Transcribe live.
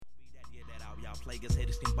players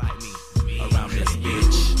haters can bite me around this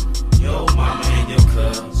bitch. Yo mama and your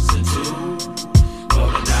cousin too.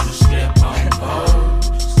 Rolling down the strip on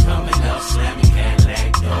boats. Coming up slamming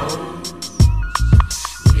Cadillac doors.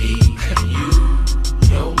 Me and you.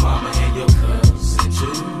 Yo mama and your cousin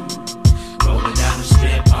too. Rolling down the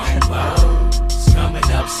strip on boats. Coming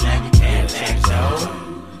up slamming Cadillac doors.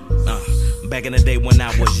 Back in the day when I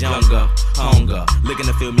was younger, hunger, looking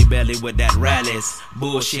to fill me belly with that rallies,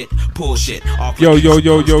 bullshit, bullshit. Yo.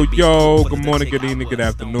 Good morning, good evening, good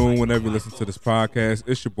afternoon, whenever you listen to this podcast.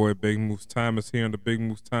 It's your boy Big Moose Thomas here on the Big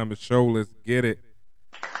Moose Thomas Show. Let's get it.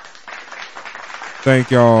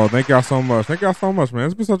 Thank y'all so much. Thank y'all so much, man.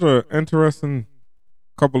 It's been such an interesting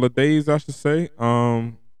couple of days, I should say. It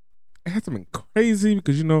hasn't been crazy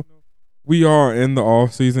because, you know, we are in the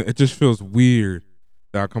off season. It just feels weird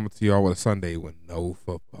that I'm coming to y'all with a Sunday with no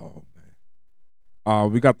football,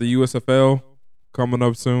 man. We got the USFL coming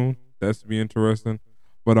up soon. That's to be interesting.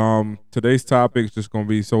 But today's topic is just going to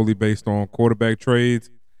be solely based on quarterback trades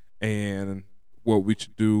and what we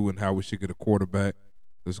should do and how we should get a quarterback.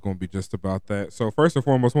 It's going to be just about that. So first and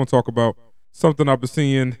foremost, I want to talk about something I've been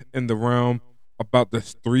seeing in the realm about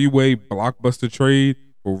this three-way blockbuster trade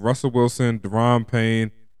for Russell Wilson, Deron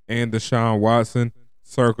Payne, and Deshaun Watson,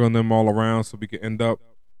 circling them all around so we can end up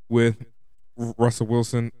with Russell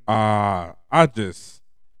Wilson. First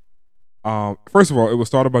of all, it was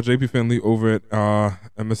started by JP Finley over at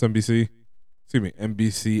MSNBC. Excuse me,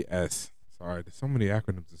 NBCS. Sorry, there's so many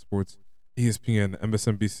acronyms in sports. ESPN,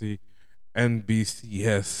 MSNBC,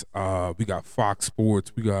 NBCS. We got Fox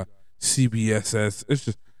Sports. We got CBSS. It's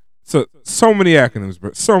just so many acronyms,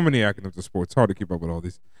 bro. So many acronyms in sports. It's hard to keep up with all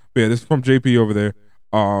these. But yeah, this is from JP over there.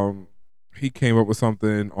 He came up with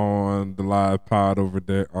something on the live pod over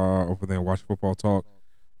there in Watch Football Talk,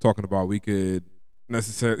 talking about we could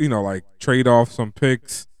necessarily, like trade off some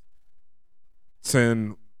picks,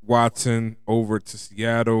 send Watson over to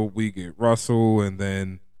Seattle, we get Russell, and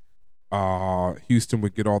then Houston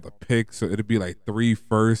would get all the picks. So it'd be like 3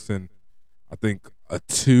 firsts and I think a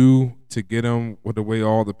 2 to get him with the way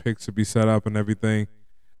all the picks would be set up and everything.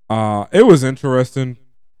 It was interesting.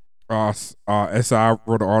 SI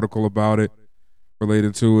wrote an article about it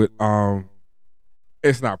related to it.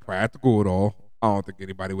 It's not practical at all. I don't think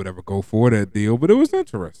anybody would ever go for that deal, but it was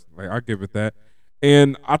interesting. Like, I give it that.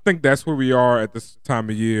 And I think that's where we are at this time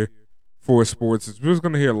of year for sports. We're just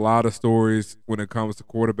going to hear a lot of stories when it comes to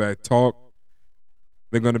quarterback talk.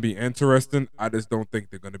 They're going to be interesting. I just don't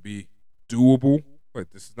think they're going to be doable. Like,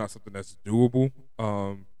 this is not something that's doable.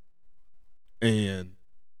 And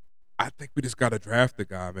I think we just got to draft the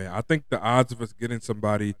guy, man. I think the odds of us getting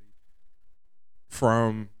somebody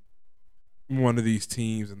from one of these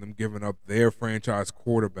teams and them giving up their franchise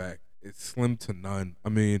quarterback is slim to none. I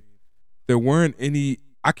mean, there weren't any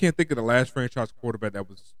 – I can't think of the last franchise quarterback that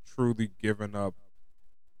was truly given up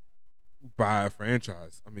by a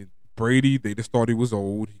franchise. I mean, Brady, they just thought he was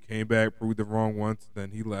old. He came back, proved it wrong once, then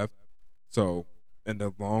he left. So, in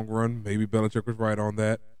the long run, maybe Belichick was right on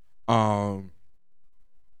that.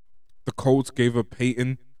 The Colts gave up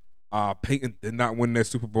Peyton. Peyton did not win that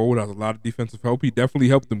Super Bowl. That was a lot of defensive help. He definitely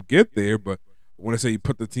helped them get there, but when I say he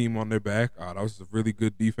put the team on their back, that was a really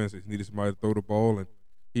good defense. They needed somebody to throw the ball, and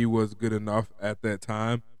he was good enough at that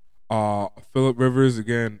time. Phillip Rivers,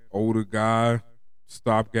 again, older guy.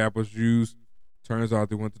 Stopgap was used. Turns out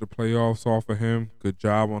they went to the playoffs off of him. Good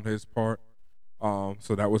job on his part.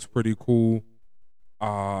 So that was pretty cool.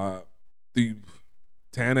 The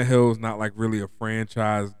Tannehill's not like really a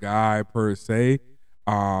franchise guy per se.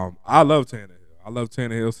 I love Tannehill. I love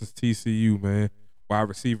Tannehill since TCU, man. Wide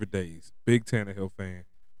receiver days. Big Tannehill fan.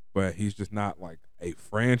 But he's just not like a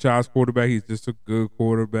franchise quarterback. He's just a good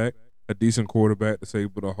quarterback, a decent quarterback that's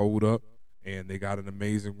able to hold up. And they got an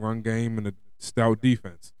amazing run game and a stout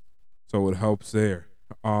defense. So it helps there.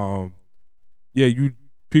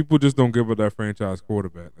 People just don't give up that franchise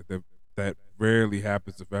quarterback. Like that rarely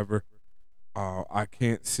happens, if ever. I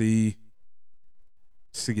can't see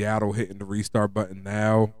Seattle hitting the restart button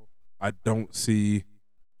now. I don't see.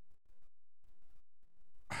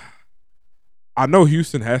 I know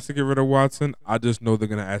Houston has to get rid of Watson. I just know they're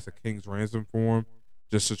going to ask a king's ransom for him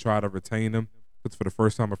just to try to retain him. Because for the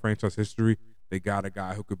first time in franchise history, they got a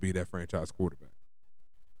guy who could be that franchise quarterback.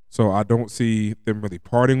 So I don't see them really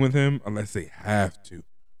parting with him unless they have to.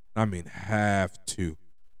 I mean, have to.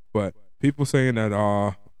 But people saying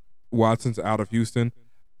that Watson's out of Houston,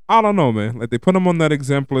 I don't know, man. Like, they put him on that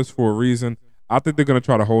exempt list for a reason. I think they're going to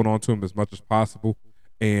try to hold on to him as much as possible.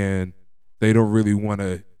 And they don't really want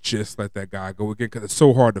to just let that guy go again because it's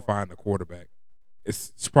so hard to find a quarterback.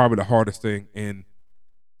 It's probably the hardest thing in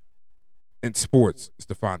sports is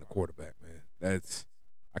to find a quarterback, man. That's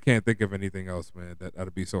I can't think of anything else, man.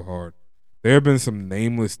 That'd be so hard. There have been some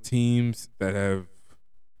nameless teams that have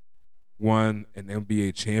won an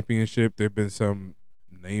NBA championship. There have been some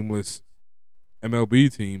nameless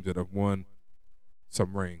MLB teams that have won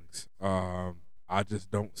some rings. I just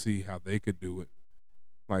don't see how they could do it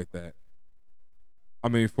like that. I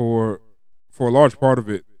mean, for a large part of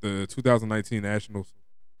it, the 2019 Nationals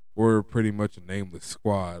were pretty much a nameless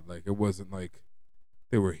squad. Like it wasn't like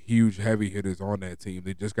there were huge heavy hitters on that team.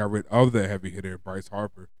 They just got rid of the heavy hitter Bryce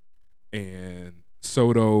Harper, and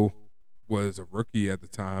Soto was a rookie at the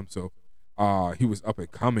time, so he was up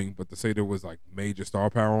and coming. But to say there was like major star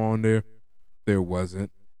power on there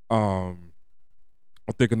wasn't. I'm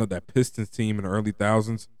thinking of that Pistons team in the early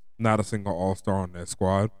thousands. Not a single All Star on that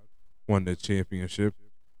squad won the championship.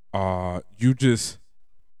 You just,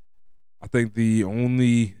 I think the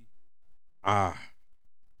only,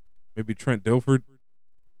 maybe Trent Dilford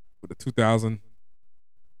with the 2000,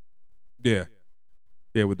 yeah,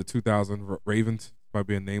 with the 2000 Ravens by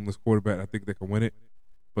being nameless quarterback. I think they can win it,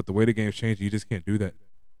 but the way the game's changed, you just can't do that.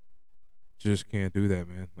 Just can't do that,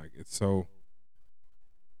 man. Like it's so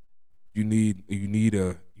you need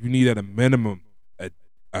at a minimum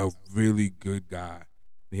a really good guy.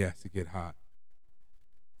 He has to get hot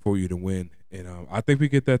for you to win, and I think we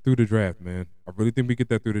get that through the draft, man. I really think we get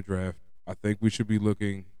that through the draft. I think we should be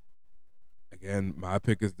looking. Again, my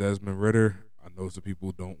pick is Desmond Ritter. I know some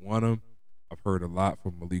people don't want him. I've heard a lot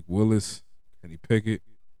from Malik Willis, Kenny Pickett,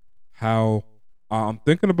 Howell. I'm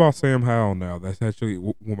thinking about Sam Howell now. That's actually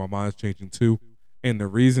where my mind's changing too, and the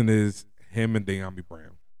reason is him and De'Ami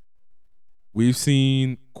Brown. We've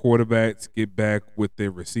seen quarterbacks get back with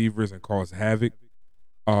their receivers and cause havoc.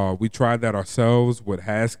 We tried that ourselves with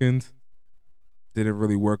Haskins. Didn't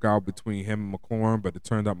really work out between him and McLaurin, but it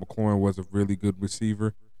turned out McLaurin was a really good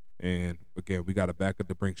receiver. And again, we got to back up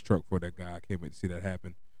the Brinks truck for that guy. I can't wait to see that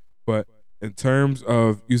happen. But in terms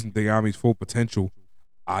of using De'Ami's full potential,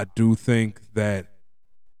 I do think that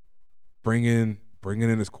bringing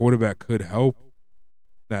in his quarterback could help.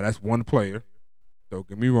 Now that's one player. Don't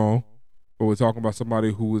get me wrong. But we're talking about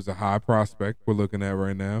somebody who is a high prospect we're looking at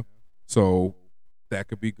right now. So that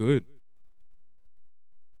could be good.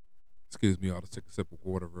 Excuse me, I'll just take a sip of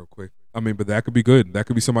water real quick. I mean, but that could be good. That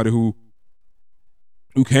could be somebody who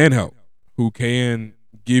can help, who can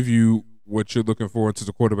give you what you're looking for into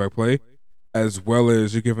the quarterback play, as well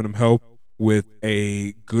as you're giving them help with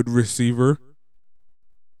a good receiver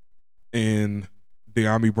in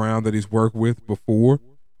De'Ami Brown that he's worked with before.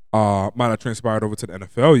 Might not transpired over to the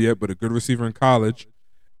NFL yet, but a good receiver in college,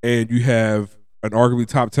 and you have an arguably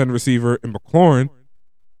top 10 receiver in McLaurin.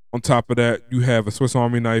 On top of that, you have a Swiss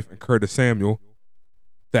Army knife in Curtis Samuel.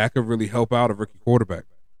 That could really help out a rookie quarterback.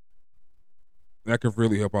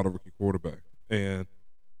 And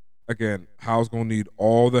again, Howell's gonna need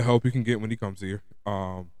all the help he can get when he comes here.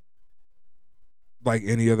 Like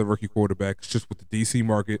any other rookie quarterback, it's just with the DC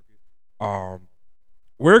market.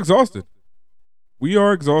 We're exhausted. We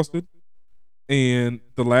are exhausted, and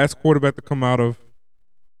the last quarterback to come out of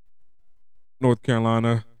North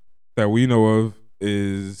Carolina that we know of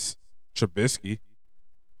is Trubisky.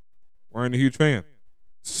 We're a huge fan.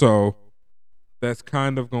 So that's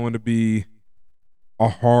kind of going to be a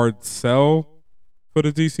hard sell for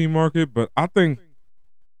the DC market, but I think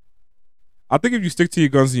if you stick to your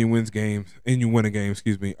guns and you win a game,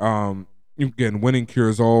 winning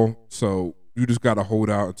cures all. So you just got to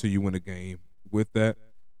hold out until you win a game with that.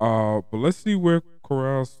 But let's see where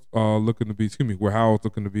Corral's looking to be. Where Howell's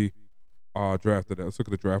looking to be drafted at. Let's look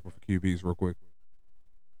at the draft for QBs real quick.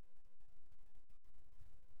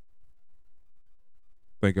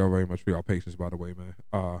 Thank y'all very much for y'all patience, by the way, man.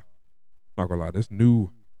 Not gonna lie, this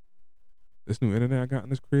new internet I got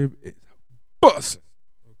in this crib is busting.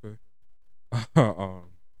 Okay.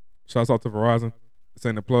 Shouts out to Verizon. This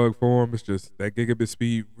ain't a plug for them. It's just that gigabit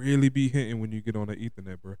speed really be hitting when you get on the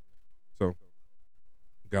Ethernet, bro. So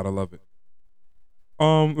gotta love it.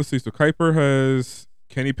 Let's see. So Kuiper has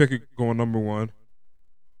Kenny Pickett going number one.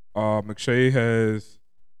 McShay has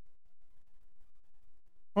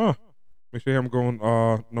McShay I'm going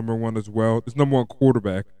number one as well. It's number one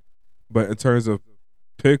quarterback. But in terms of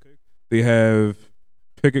pick, they have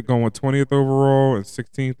Pickett going 20th overall and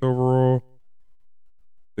 16th overall.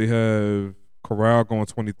 They have Corral going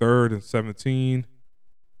 23rd and 17.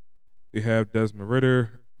 They have Desmond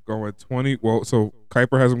Ritter going 20. Well, so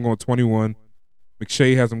Kuiper has him going 21.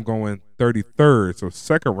 McShay has him going 33rd, so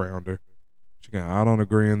second rounder. Again, I don't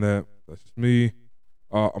agree in that. That's just me.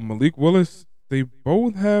 Malik Willis, they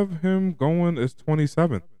both have him going as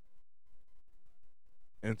 27th.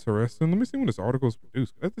 Interesting. Let me see when this article is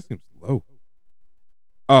produced. That just seems low.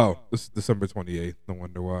 Oh, this is December 28th. No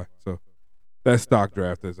wonder why. So that stock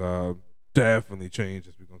draft has definitely changed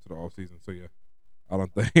as we go into the off season. So yeah, I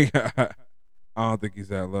don't think I don't think he's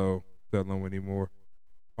that low anymore.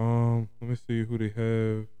 Let me see who they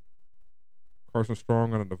have. Carson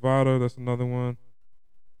Strong out of Nevada. That's another one.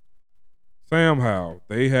 Sam Howell.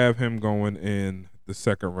 They have him going in the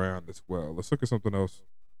second round as well. Let's look at something else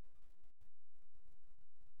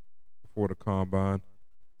before the combine.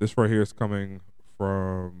 This right here is coming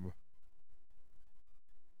from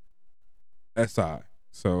SI.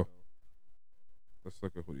 So let's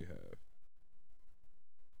look at who you have.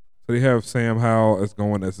 So they have Sam Howell as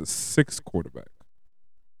going as a sixth quarterback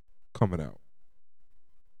coming out.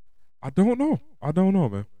 I don't know.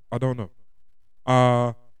 Man. I don't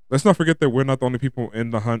know. Let's not forget that we're not the only people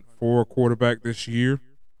in the hunt for a quarterback this year.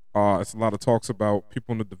 It's a lot of talks about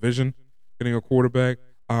people in the division getting a quarterback.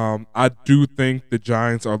 I do think the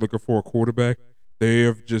Giants are looking for a quarterback. They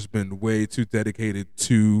have just been way too dedicated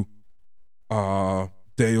to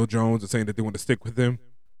Daniel Jones and saying that they want to stick with him.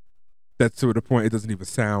 That's to the point it doesn't even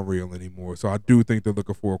sound real anymore. So I do think they're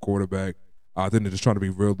looking for a quarterback. I think they're just trying to be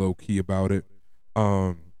real low key about it.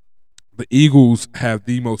 The Eagles have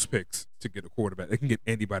the most picks to get a quarterback. They can get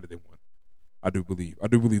anybody they want. I do believe. I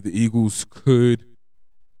do believe the Eagles could.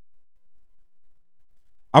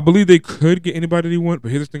 I believe they could get anybody they want.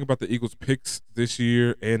 But here's the thing about the Eagles' picks this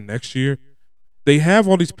year and next year. They have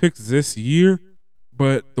all these picks this year,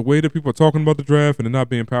 but the way that people are talking about the draft and they're not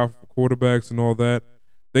being powerful quarterbacks and all that,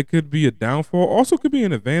 they could be a downfall. Also, could be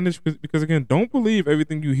an advantage because again, don't believe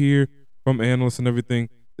everything you hear from analysts and everything.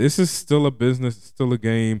 This is still a business. It's still a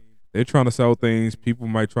game. They're trying to sell things. People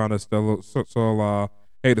might try to sell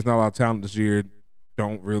hey, there's not a lot of talent this year.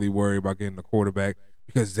 Don't really worry about getting a quarterback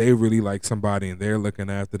because they really like somebody and they're looking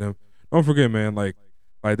after them. Don't forget, man, like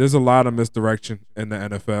there's a lot of misdirection in the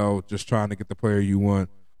NFL just trying to get the player you want.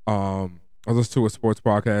 I was listening to a sports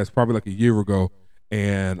podcast probably like a year ago,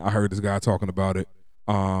 and I heard this guy talking about it.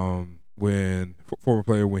 When former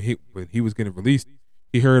player when he was getting released,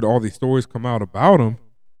 he heard all these stories come out about him.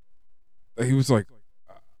 He was like,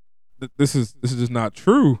 this is just not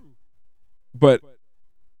true. But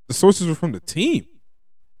the sources were from the team.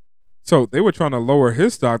 So they were trying to lower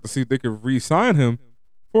his stock to see if they could re-sign him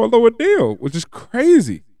for a lower deal, which is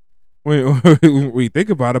crazy when you think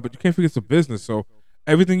about it, but you can't forget it's a business. So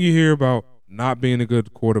everything you hear about not being a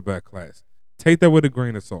good quarterback class, take that with a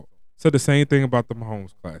grain of salt. Said the same thing about the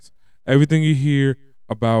Mahomes class. Everything you hear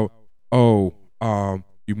about,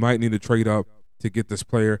 you might need to trade up to get this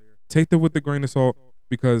player, take that with a grain of salt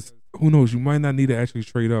because who knows, you might not need to actually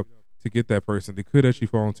trade up to get that person. They could actually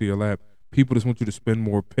fall into your lap. People just want you to spend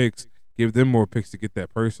more picks, give them more picks to get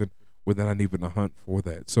that person without not even a hunt for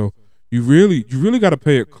that. So you really got to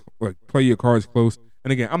play your cards close.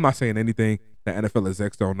 And again, I'm not saying anything that NFL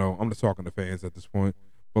execs don't know. I'm just talking to fans at this point.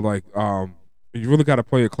 But you really got to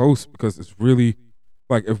play it close because it's really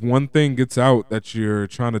if one thing gets out that you're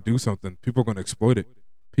trying to do something, people are going to exploit it.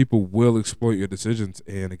 People will exploit your decisions.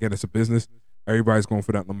 And again, it's a business. Everybody's going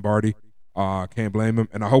for that Lombardi. Can't blame them.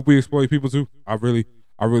 And I hope we exploit people too. I really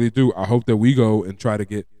do. I hope that we go and try to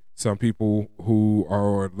get some people who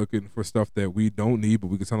are looking for stuff that we don't need, but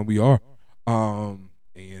we can tell them we are.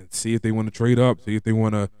 And see if they want to trade up, see if they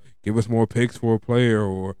want to give us more picks for a player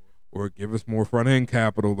or give us more front end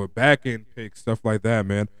capital or back end picks, stuff like that,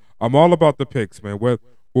 man. I'm all about the picks, man.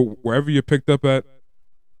 Wherever you're picked up at,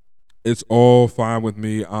 it's all fine with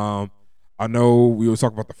me. I know we were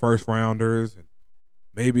talking about the first rounders and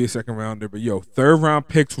maybe a second rounder, but third round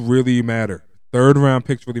picks really matter. Third round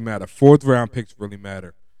picks really matter. Fourth round picks really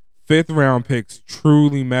matter. Fifth round picks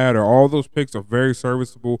truly matter. All those picks are very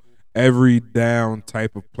serviceable, every down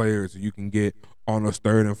type of players you can get on those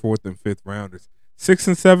third and fourth and fifth rounders. Sixth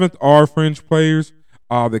and seventh are fringe players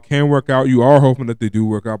that can work out. You are hoping that they do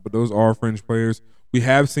work out, but those are fringe players. We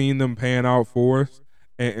have seen them pan out for us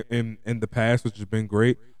in the past, which has been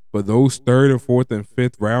great. But those third and fourth and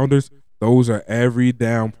fifth rounders, those are every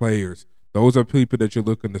down players. Those are people that you're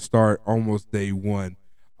looking to start almost day one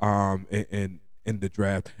in the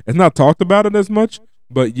draft. It's not talked about it as much,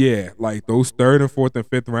 but yeah, those third and fourth and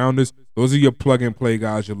fifth rounders, those are your plug-and-play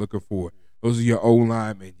guys you're looking for. Those are your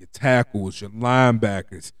O-linemen, your tackles, your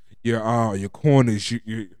linebackers, your corners,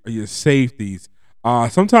 your safeties.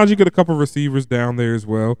 Sometimes you get a couple receivers down there as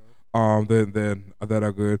well that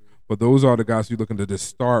are good. But those are the guys you're looking to just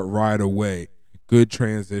start right away. Good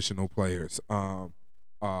transitional players. And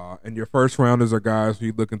your first rounders are guys who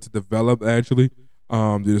you're looking to develop, actually.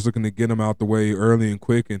 You're just looking to get them out the way early and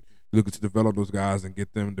quick, and you're looking to develop those guys and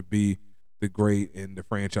get them to be the great and the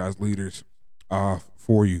franchise leaders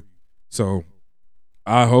for you. So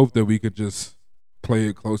I hope that we could just play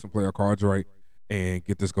it close and play our cards right and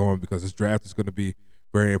get this going because this draft is going to be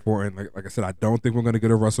very important. Like I said, I don't think we're going to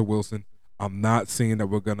get a Russell Wilson. I'm not seeing that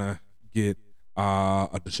we're going to get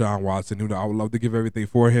a Deshaun Watson. You know, I would love to give everything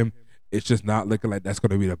for him. It's just not looking like that's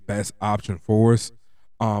going to be the best option for us.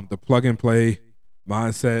 The plug and play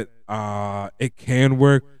mindset, it can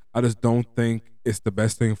work. I just don't think it's the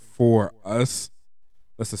best thing for us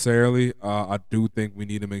necessarily. I do think we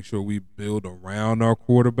need to make sure we build around our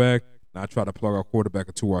quarterback, not try to plug our quarterback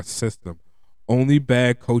into our system. Only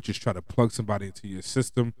bad coaches try to plug somebody into your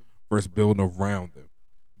system versus building around them.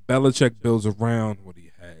 Belichick builds around what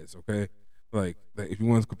he has, okay? Like if you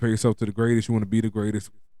want to compare yourself to the greatest, you want to be the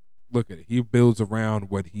greatest, look at it. He builds around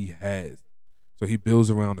what he has. So he builds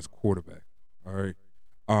around his quarterback. All right.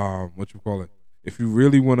 What you call it? If you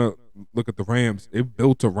really want to look at the Rams, they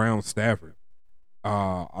built around Stafford.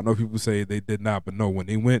 I know people say they did not, but no, when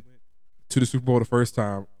they went to the Super Bowl the first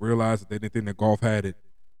time, realized that they didn't think that Goff had it.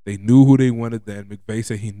 They knew who they wanted then. McVay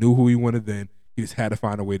said he knew who he wanted then. He just had to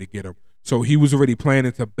find a way to get him. So he was already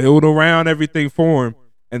planning to build around everything for him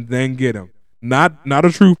and then get him. Not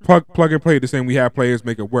a true plug and play, just saying we have players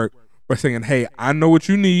make it work, but saying, hey, I know what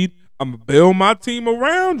you need. I'm going to build my team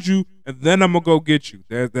around you, and then I'm going to go get you.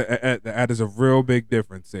 That is a real big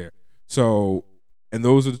difference there. So, and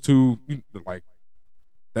those are the two, like,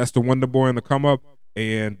 that's the Wonder Boy in the come up,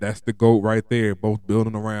 and that's the GOAT right there, both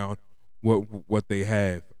building around what they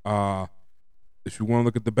have. If you want to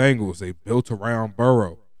look at the Bengals, they built around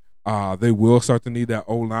Burrow. They will start to need that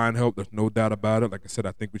O-line help. There's no doubt about it. Like I said,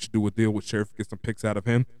 I think we should do a deal with Sheriff, get some picks out of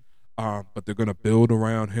him. But they're going to build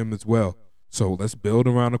around him as well. So let's build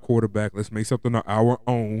around the quarterback. Let's make something of our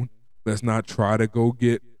own. Let's not try to go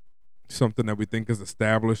get something that we think is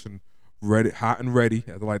established and ready, hot and ready.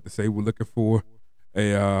 As I like to say, we're looking for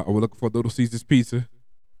Little Caesars pizza,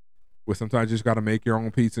 where sometimes you just got to make your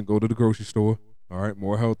own pizza and go to the grocery store. All right,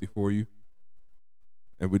 more healthy for you.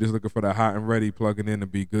 And we're just looking for that hot and ready, plugging in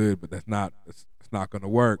and be good. But it's not going to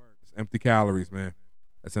work. It's empty calories, man.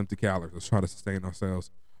 That's empty calories. Let's try to sustain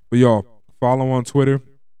ourselves. But y'all, follow on Twitter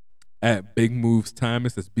at Big Moves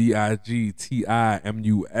Timus. That's BIGTIMUS.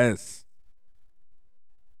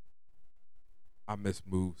 I miss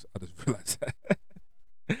moves. I just realized that.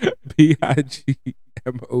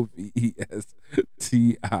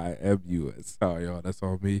 BIGMOVESTIMUS. Sorry, y'all. That's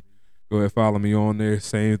on me. Go ahead, follow me on there.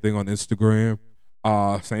 Same thing on Instagram.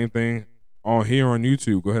 Same thing on here on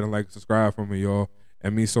YouTube. Go ahead and like and subscribe for me, y'all.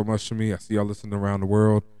 It means so much to me. I see y'all listening around the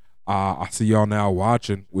world. I see y'all now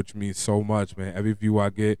watching, which means so much, man. Every view I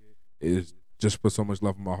get is just put so much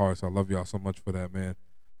love in my heart. So I love y'all so much for that, man.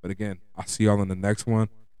 But again, I'll see y'all in the next one.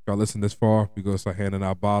 If y'all listen this far, we go start handing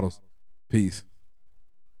out bottles. Peace.